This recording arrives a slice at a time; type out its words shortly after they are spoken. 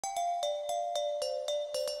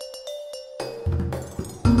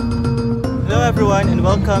everyone and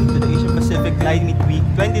welcome to the Asia Pacific Climate Week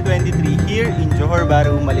 2023 here in Johor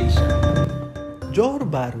Bahru, Malaysia. Johor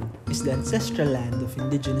Bahru is the ancestral land of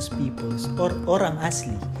indigenous peoples or Orang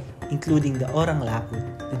Asli, including the Orang Laut,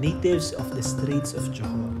 the natives of the Straits of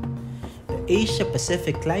Johor. The Asia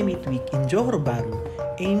Pacific Climate Week in Johor Bahru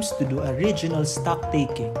aims to do a regional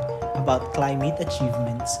stock-taking about climate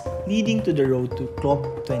achievements leading to the road to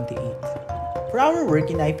COP28. For our work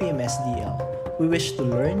in IPM-SDL, we wish to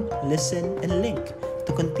learn, listen, and link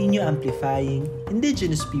to continue amplifying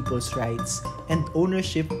indigenous people's rights and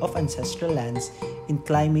ownership of ancestral lands in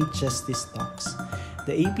climate justice talks.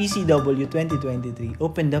 The APCW 2023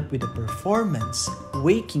 opened up with a performance,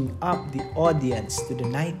 waking up the audience to the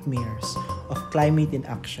nightmares of climate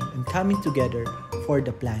inaction and coming together for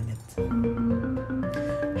the planet.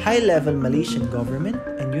 High-level Malaysian government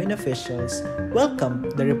and UN officials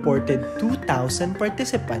welcomed the reported 2,000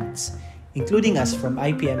 participants, including us from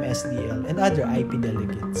IPM-SDL and other IP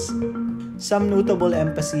delegates. Some notable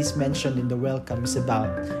emphases mentioned in the welcome is about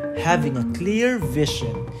having a clear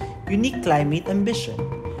vision, unique climate ambition,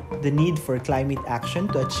 the need for climate action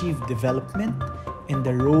to achieve development, and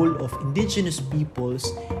the role of indigenous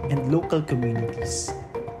peoples and local communities.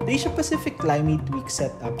 The Asia-Pacific Climate Week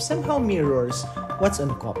setup somehow mirrors what's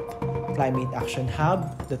on COP, Climate Action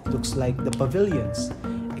Hub that looks like the pavilions,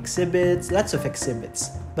 exhibits, lots of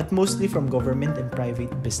exhibits, but mostly from government and private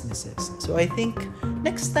businesses. So I think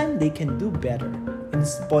next time they can do better in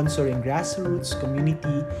sponsoring grassroots,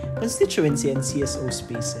 community, constituency, and CSO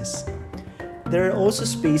spaces. There are also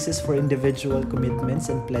spaces for individual commitments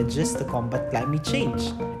and pledges to combat climate change.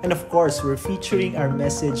 And of course, we're featuring our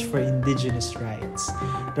message for indigenous rights.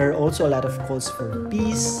 There are also a lot of calls for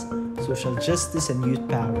peace, social justice, and youth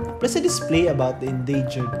power, plus a display about the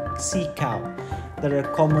endangered sea cow that are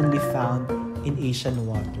commonly found in Asian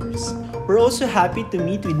waters. We're also happy to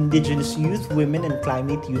meet with indigenous youth, women, and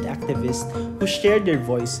climate youth activists who shared their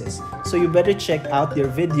voices. So you better check out their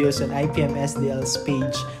videos on IPM-SDL's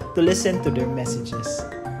page to listen to their messages.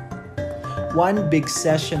 One big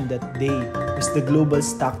session that day was the Global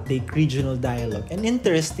Stocktake Regional Dialogue, and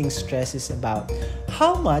interesting stress is about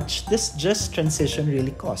how much this just transition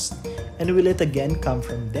really cost, and will it again come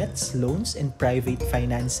from debts, loans, and private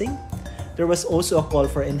financing? There was also a call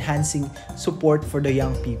for enhancing support for the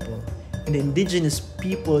young people, and the indigenous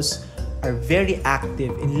peoples are very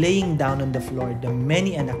active in laying down on the floor the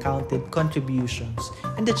many unaccounted contributions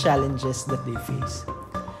and the challenges that they face.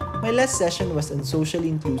 My last session was on socially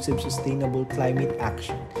inclusive sustainable climate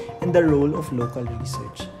action and the role of local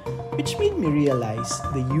research, which made me realize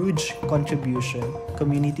the huge contribution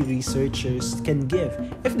community researchers can give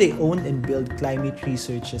if they own and build climate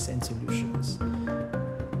researches and solutions.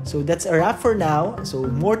 So that's a wrap for now. So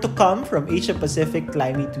more to come from Asia Pacific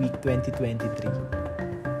Climate Week 2023.